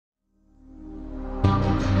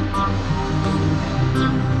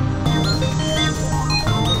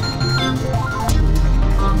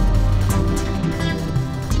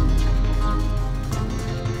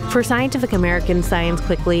For Scientific American Science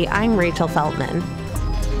Quickly, I'm Rachel Feltman.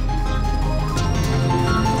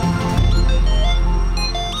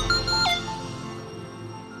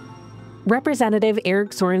 Representative Eric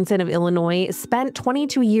Sorensen of Illinois spent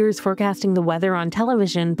 22 years forecasting the weather on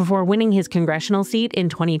television before winning his congressional seat in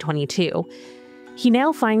 2022. He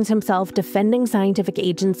now finds himself defending scientific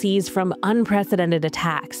agencies from unprecedented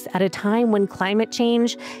attacks at a time when climate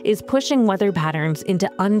change is pushing weather patterns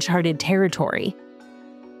into uncharted territory.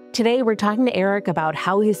 Today, we're talking to Eric about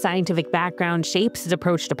how his scientific background shapes his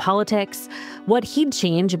approach to politics, what he'd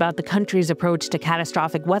change about the country's approach to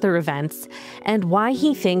catastrophic weather events, and why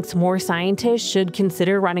he thinks more scientists should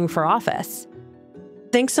consider running for office.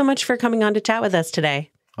 Thanks so much for coming on to chat with us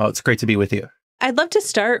today. Oh, it's great to be with you. I'd love to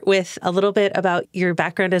start with a little bit about your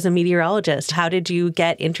background as a meteorologist. How did you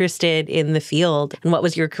get interested in the field, and what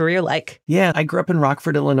was your career like? Yeah, I grew up in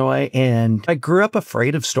Rockford, Illinois, and I grew up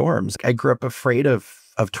afraid of storms. I grew up afraid of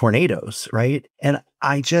tornadoes, right? And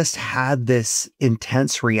I just had this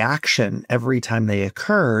intense reaction every time they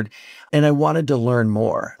occurred, and I wanted to learn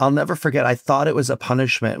more. I'll never forget, I thought it was a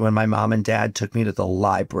punishment when my mom and dad took me to the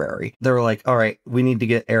library. They were like, all right, we need to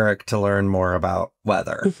get Eric to learn more about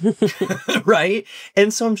weather, right?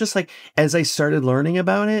 And so I'm just like, as I started learning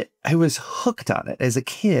about it, I was hooked on it as a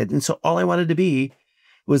kid. And so all I wanted to be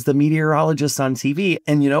was the meteorologist on TV.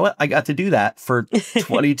 And you know what? I got to do that for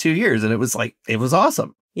 22 years. And it was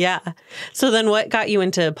awesome. Yeah. So then what got you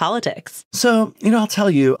into politics? So, I'll tell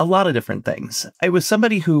you a lot of different things. I was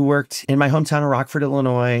somebody who worked in my hometown of Rockford,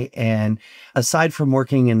 Illinois. And aside from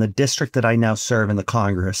working in the district that I now serve in the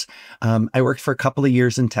Congress, I worked for a couple of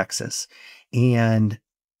years in Texas. And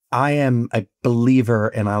I am a believer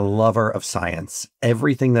and a lover of science.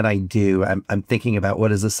 Everything that I do, I'm thinking about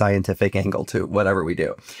what is the scientific angle to whatever we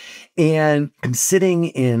do. And I'm sitting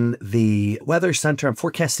in the weather center. I'm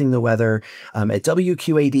forecasting the weather at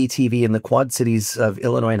WQAD TV in the Quad Cities of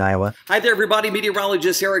Illinois and Iowa. Hi there, everybody.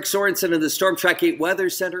 Meteorologist Eric Sorensen in the Storm Track 8 Weather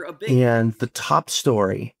Center. And the top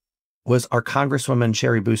story was our Congresswoman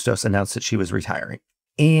Cheri Bustos announced that she was retiring.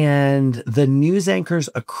 And the news anchors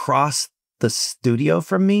across the studio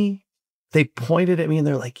from me, they pointed at me and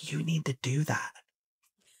they're like, you need to do that.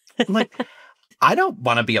 I'm like, I don't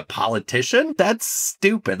want to be a politician. That's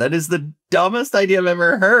stupid. That is the dumbest idea I've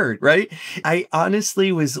ever heard, right? I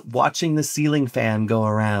honestly was watching the ceiling fan go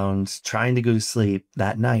around, trying to go to sleep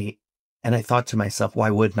that night. And I thought to myself, why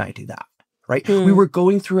wouldn't I do that? Right? We were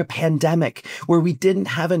going through a pandemic where we didn't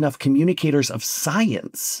have enough communicators of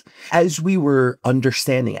science. As we were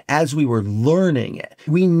understanding it, as we were learning it,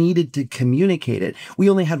 we needed to communicate it. We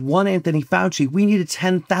only had one Anthony Fauci. We needed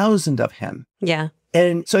 10,000 of him. Yeah.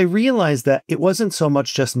 And so I realized that it wasn't so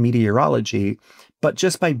much just meteorology, but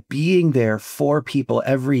just by being there for people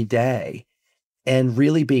every day and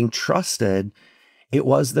really being trusted, it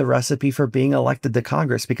was the recipe for being elected to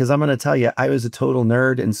Congress. Because I'm going to tell you, I was a total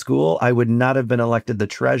nerd in school. I would not have been elected the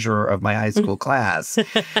treasurer of my high school class.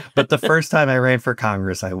 But the first time I ran for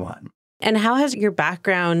Congress, I won. And how has your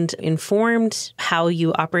background informed how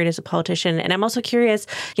you operate as a politician? And I'm also curious,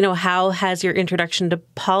 how has your introduction to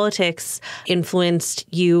politics influenced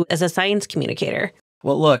you as a science communicator?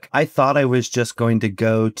 Well, look, I thought I was just going to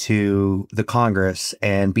go to the Congress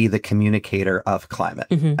and be the communicator of climate.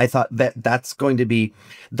 I thought that that's going to be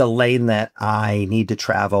the lane that I need to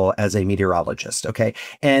travel as a meteorologist. Okay.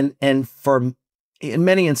 And in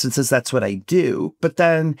many instances, that's what I do. But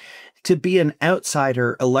then to be an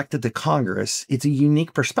outsider elected to Congress, it's a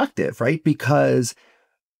unique perspective, right? Because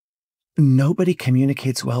nobody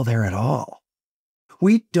communicates well there at all.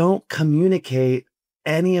 We don't communicate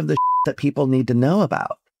any of the that people need to know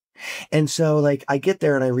about. And so I get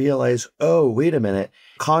there and I realize, oh, wait a minute.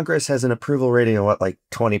 Congress has an approval rating of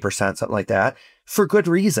 20%, something like that, for good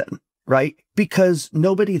reason, right? Because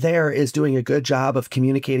nobody there is doing a good job of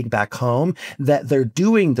communicating back home that they're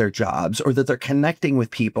doing their jobs or that they're connecting with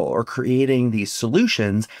people or creating these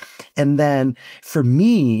solutions. And then for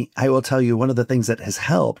me, I will tell you one of the things that has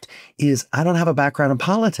helped is I don't have a background in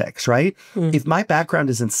politics, right? If my background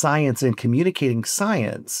is in science and communicating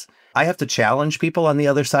science, I have to challenge people on the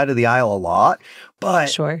other side of the aisle a lot,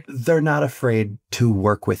 but they're not afraid to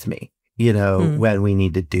work with me, when we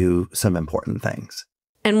need to do some important things.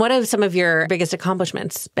 And what have some of your biggest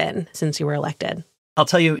accomplishments been since you were elected? I'll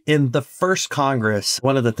tell you, in the first Congress,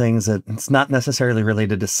 one of the things that it's not necessarily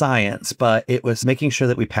related to science, but it was making sure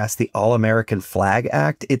that we passed the All-American Flag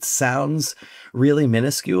Act. It sounds really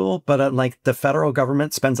minuscule, but the federal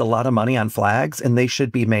government spends a lot of money on flags and they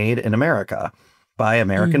should be made in America. by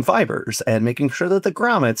American fibers and making sure that the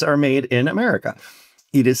grommets are made in America.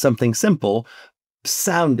 It is something simple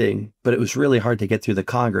sounding, but it was really hard to get through the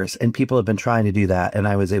Congress, and people have been trying to do that, and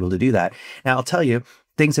I was able to do that. Now, I'll tell you,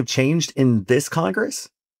 things have changed in this Congress.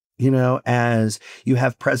 You know, as you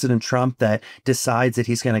have President Trump that decides that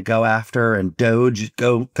he's going to go after, and DOGE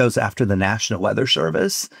goes after the National Weather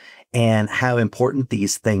Service, and how important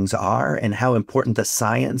these things are and how important the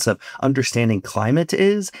science of understanding climate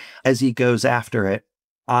is. As he goes after it,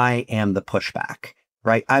 I am the pushback,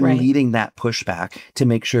 right? I'm leading that pushback to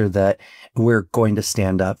make sure that we're going to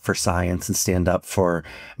stand up for science and stand up for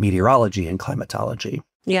meteorology and climatology.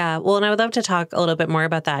 Yeah. Well, and I would love to talk a little bit more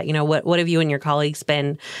about that. You know, what have you and your colleagues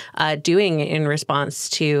been doing in response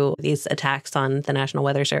to these attacks on the National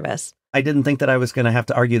Weather Service? I didn't think that I was going to have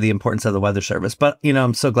to argue the importance of the Weather Service, but, you know,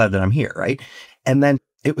 I'm so glad that I'm here, right? And then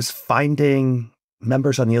it was finding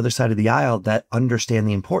members on the other side of the aisle that understand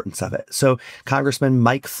the importance of it. So Congressman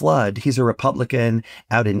Mike Flood, he's a Republican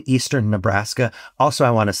out in eastern Nebraska. Also,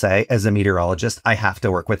 I want to say, as a meteorologist, I have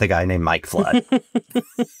to work with a guy named Mike Flood.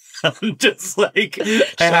 I'm just like,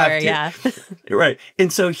 I have to. Right.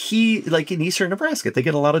 And so he, like in eastern Nebraska, they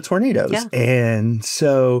get a lot of tornadoes. Yeah. And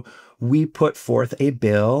so we put forth a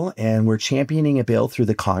bill, and we're championing a bill through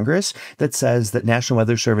the Congress that says that National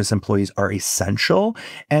Weather Service employees are essential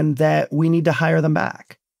and that we need to hire them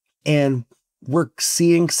back. And we're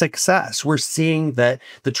seeing success. We're seeing that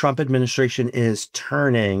the Trump administration is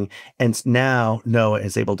turning, and now NOAA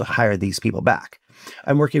is able to hire these people back.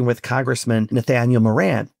 I'm working with Congressman Nathaniel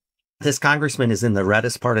Moran. This congressman is in the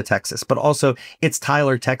reddest part of Texas, but also it's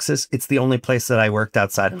Tyler, Texas. It's the only place that I worked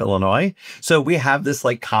outside of Illinois. So we have this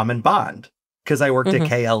like common bond because I worked at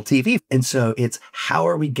KLTV. And so it's how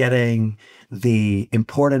are we getting the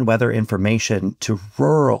important weather information to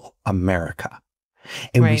rural America?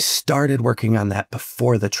 And we started working on that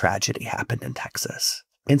before the tragedy happened in Texas.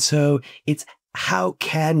 And so it's how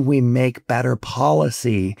can we make better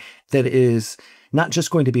policy that is not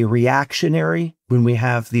just going to be reactionary when we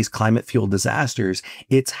have these climate fuel disasters.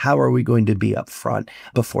 It's how are we going to be upfront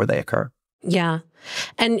before they occur? Yeah.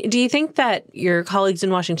 And do you think that your colleagues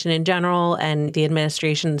in Washington in general and the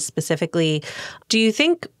administration specifically, do you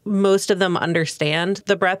think most of them understand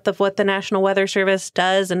the breadth of what the National Weather Service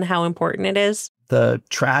does and how important it is? The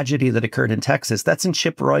tragedy that occurred in Texas, that's in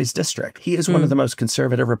Chip Roy's district. He is one of the most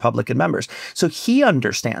conservative Republican members. So he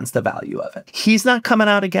understands the value of it. He's not coming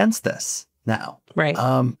out against this now. Right.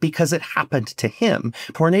 Because it happened to him.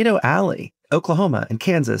 Tornado Alley, Oklahoma and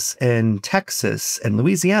Kansas and Texas and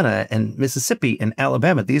Louisiana and Mississippi and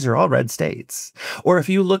Alabama, these are all red states. Or if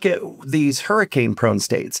you look at these hurricane-prone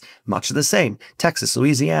states, much of the same. Texas,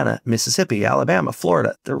 Louisiana, Mississippi, Alabama,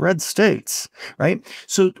 Florida, they're red states, right?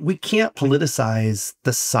 So we can't politicize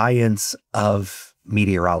the science of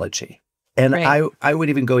meteorology. And I would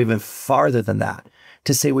even go even farther than that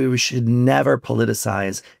to say we should never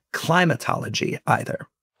politicize climatology either.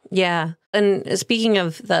 Yeah. And speaking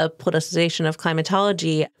of the politicization of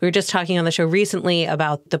climatology, we were just talking on the show recently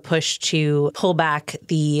about the push to pull back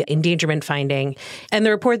the endangerment finding, and the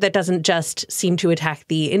report that doesn't just seem to attack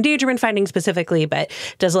the endangerment finding specifically, but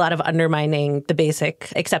does a lot of undermining the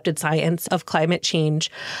basic accepted science of climate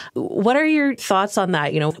change. What are your thoughts on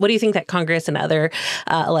that? You know, what do you think that Congress and other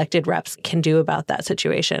elected reps can do about that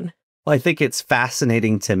situation? Well, I think it's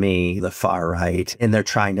fascinating to me, the far right, and they're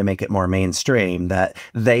trying to make it more mainstream, that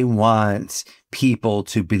they want people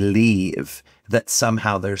to believe that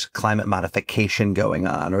somehow there's climate modification going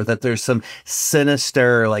on, or that there's some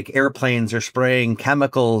sinister, like airplanes are spraying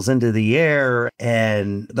chemicals into the air,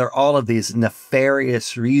 and there are all of these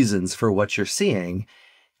nefarious reasons for what you're seeing,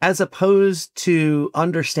 as opposed to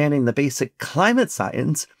understanding the basic climate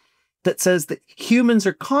science that says that humans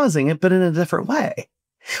are causing it, but in a different way.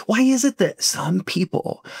 Why is it that some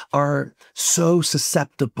people are so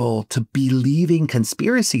susceptible to believing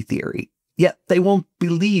conspiracy theory, yet they won't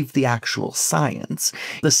believe the actual science?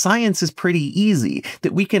 The science is pretty easy,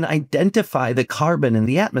 that we can identify the carbon in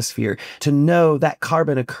the atmosphere to know that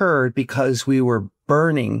carbon occurred because we were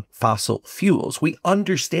burning fossil fuels. We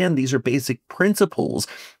understand these are basic principles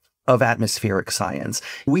of atmospheric science.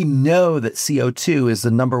 We know that CO2 is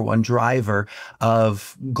the #1 driver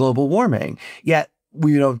of global warming, yet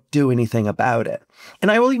we don't do anything about it. And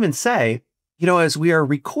I will even say, you know, as we are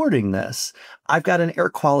recording this, I've got an air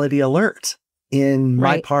quality alert in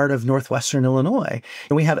my part of northwestern Illinois.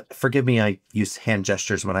 And we had, forgive me, I use hand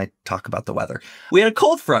gestures when I talk about the weather. We had a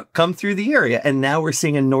cold front come through the area, and now we're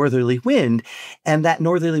seeing a northerly wind. And that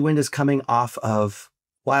northerly wind is coming off of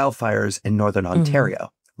wildfires in northern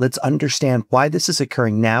Ontario. Let's understand why this is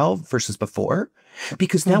occurring now versus before.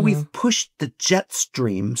 Because now we've pushed the jet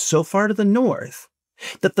stream so far to the north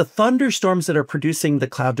that the thunderstorms that are producing the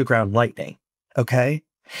cloud-to-ground lightning, okay,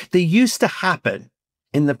 they used to happen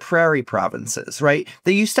in the prairie provinces, right?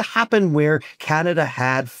 They used to happen where Canada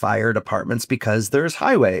had fire departments because there's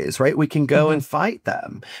highways, right? We can go and fight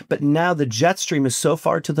them. But now the jet stream is so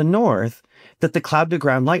far to the north that the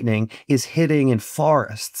cloud-to-ground lightning is hitting in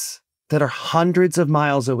forests that are hundreds of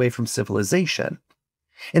miles away from civilization.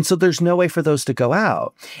 And so there's no way for those to go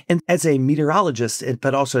out. And as a meteorologist,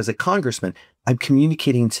 but also as a congressman, I'm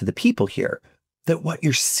communicating to the people here that what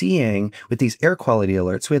you're seeing with these air quality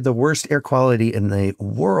alerts, we had the worst air quality in the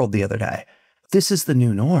world the other day. This is the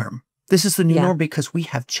new norm. This is the new norm because we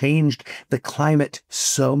have changed the climate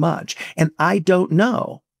so much. And I don't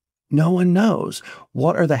know, no one knows,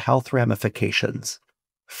 what are the health ramifications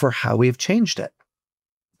for how we've changed it.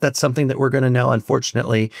 That's something that we're going to know,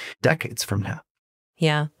 unfortunately, decades from now.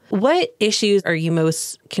 Yeah. What issues are you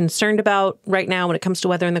most concerned about right now when it comes to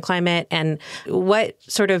weather and the climate? And what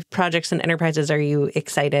sort of projects and enterprises are you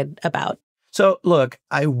excited about? So, look,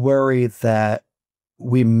 I worry that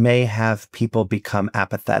we may have people become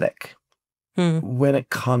apathetic when it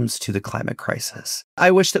comes to the climate crisis. I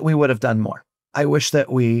wish that we would have done more. I wish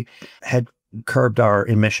that we had curbed our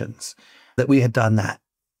emissions, that we had done that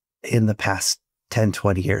in the past 10,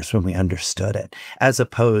 20 years when we understood it, as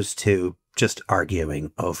opposed to just arguing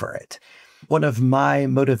over it. One of my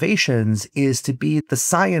motivations is to be the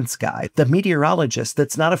science guy, the meteorologist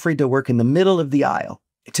that's not afraid to work in the middle of the aisle,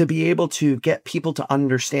 to be able to get people to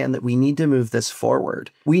understand that we need to move this forward.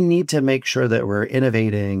 We need to make sure that we're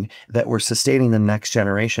innovating, that we're sustaining the next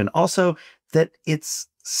generation. Also, that it's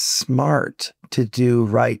smart to do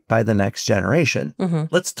right by the next generation.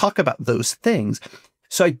 Let's talk about those things.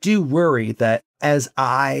 So I do worry that as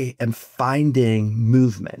I am finding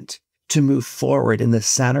movement to move forward in the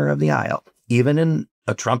center of the aisle, even in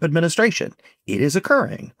a Trump administration, it is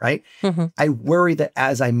occurring, right? I worry that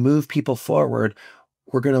as I move people forward,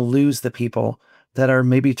 we're going to lose the people that are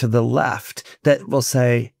maybe to the left that will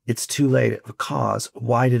say, it's too late because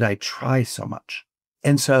why did I try so much?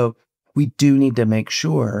 And so we do need to make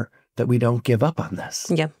sure that we don't give up on this.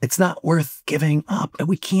 Yeah. It's not worth giving up, and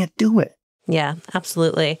we can't do it. Yeah,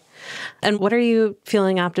 absolutely. And what are you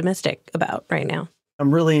feeling optimistic about right now?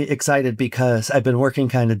 I'm really excited because I've been working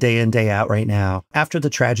kind of day in, day out right now. After the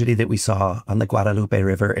tragedy that we saw on the Guadalupe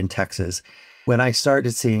River in Texas, when I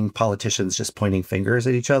started seeing politicians just pointing fingers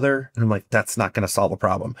at each other, and I'm like, that's not going to solve a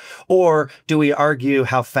problem. Or do we argue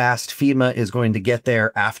how fast FEMA is going to get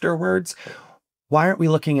there afterwards? Why aren't we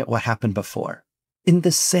looking at what happened before? In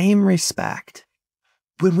the same respect,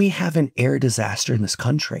 when we have an air disaster in this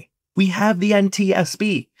country, we have the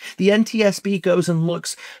NTSB. The NTSB goes and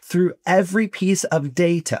looks through every piece of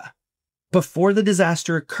data before the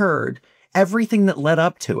disaster occurred, everything that led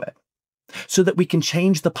up to it, so that we can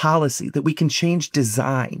change the policy, that we can change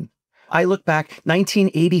design. I look back,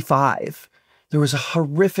 1985, there was a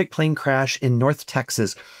horrific plane crash in North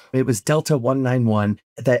Texas. It was Delta 191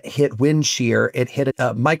 that hit wind shear. It hit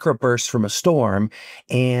a microburst from a storm,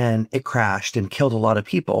 and it crashed and killed a lot of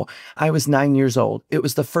people. I was 9 years old. It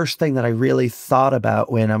was the first thing that I really thought about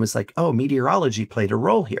when I was like, oh, meteorology played a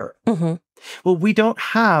role here. Well, we don't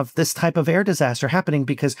have this type of air disaster happening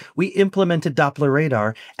because we implemented Doppler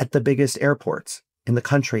radar at the biggest airports in the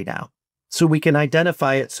country now. So we can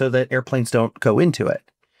identify it so that airplanes don't go into it.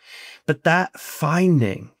 But that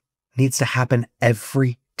finding needs to happen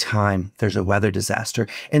every time there's a weather disaster.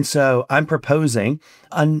 And so I'm proposing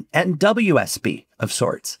an NWSB of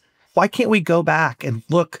sorts. Why can't we go back and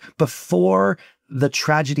look before the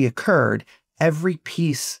tragedy occurred, every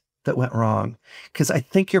piece that went wrong? Because I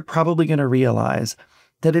think you're probably going to realize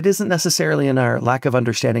that it isn't necessarily in our lack of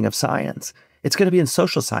understanding of science. It's going to be in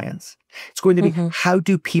social science. It's going to be how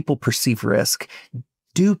do people perceive risk?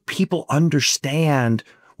 Do people understand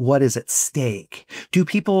what is at stake? Do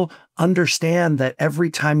people understand that every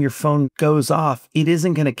time your phone goes off, it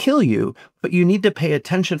isn't going to kill you, but you need to pay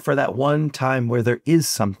attention for that one time where there is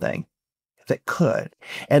something that could,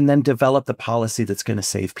 and then develop the policy that's going to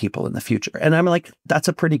save people in the future? And I'm like, that's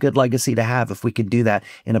a pretty good legacy to have if we could do that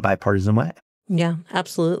in a bipartisan way. Yeah,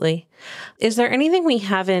 absolutely. Is there anything we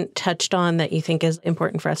haven't touched on that you think is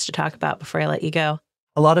important for us to talk about before I let you go?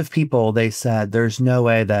 A lot of people, they said there's no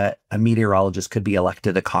way that a meteorologist could be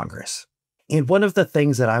elected to Congress. And one of the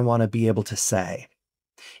things that I want to be able to say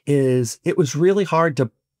is it was really hard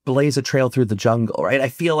to blaze a trail through the jungle, right? I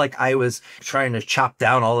feel like I was trying to chop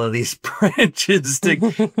down all of these branches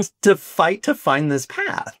to fight to find this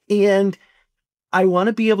path. And I want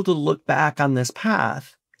to be able to look back on this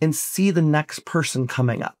path and see the next person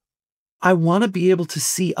coming up. I want to be able to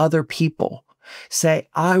see other people say,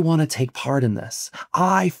 I want to take part in this.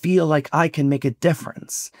 I feel like I can make a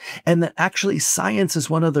difference. And that actually science is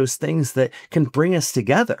one of those things that can bring us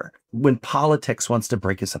together when politics wants to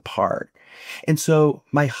break us apart. And so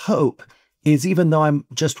my hope is, even though I'm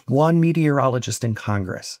just one meteorologist in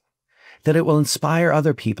Congress, that it will inspire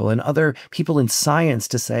other people and other people in science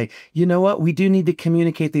to say, you know what, we do need to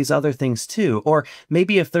communicate these other things too. Or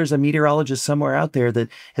maybe if there's a meteorologist somewhere out there that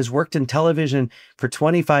has worked in television for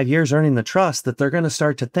 25 years, earning the trust, that they're going to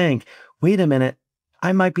start to think, wait a minute,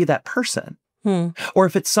 I might be that person. Or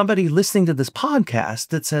if it's somebody listening to this podcast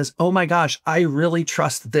that says, oh my gosh, I really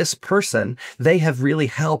trust this person. They have really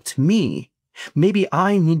helped me. Maybe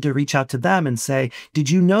I need to reach out to them and say,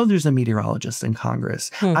 did you know there's a meteorologist in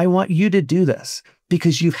Congress? I want you to do this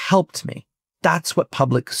because you've helped me. That's what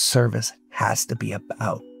public service has to be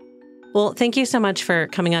about. Well, thank you so much for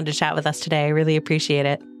coming on to chat with us today. I really appreciate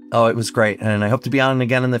it. Oh, it was great. And I hope to be on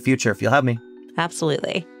again in the future if you'll have me.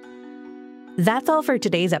 Absolutely. That's all for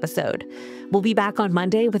today's episode. We'll be back on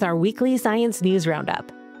Monday with our weekly science news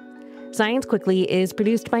roundup. Science Quickly is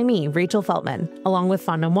produced by me, Rachel Feltman, along with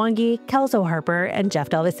Fonda Mwangi, Kelso, Harper, and Jeff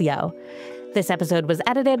DelViscio. This episode was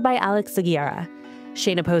edited by Alex Sugiura.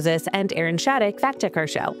 Shayna, Posses, and Aaron Shattuck fact-check our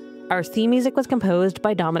show. Our theme music was composed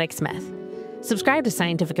by Dominic Smith. Subscribe to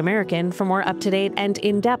Scientific American for more up-to-date and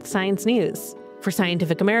in-depth science news. For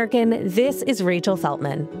Scientific American, this is Rachel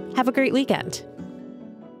Feltman. Have a great weekend.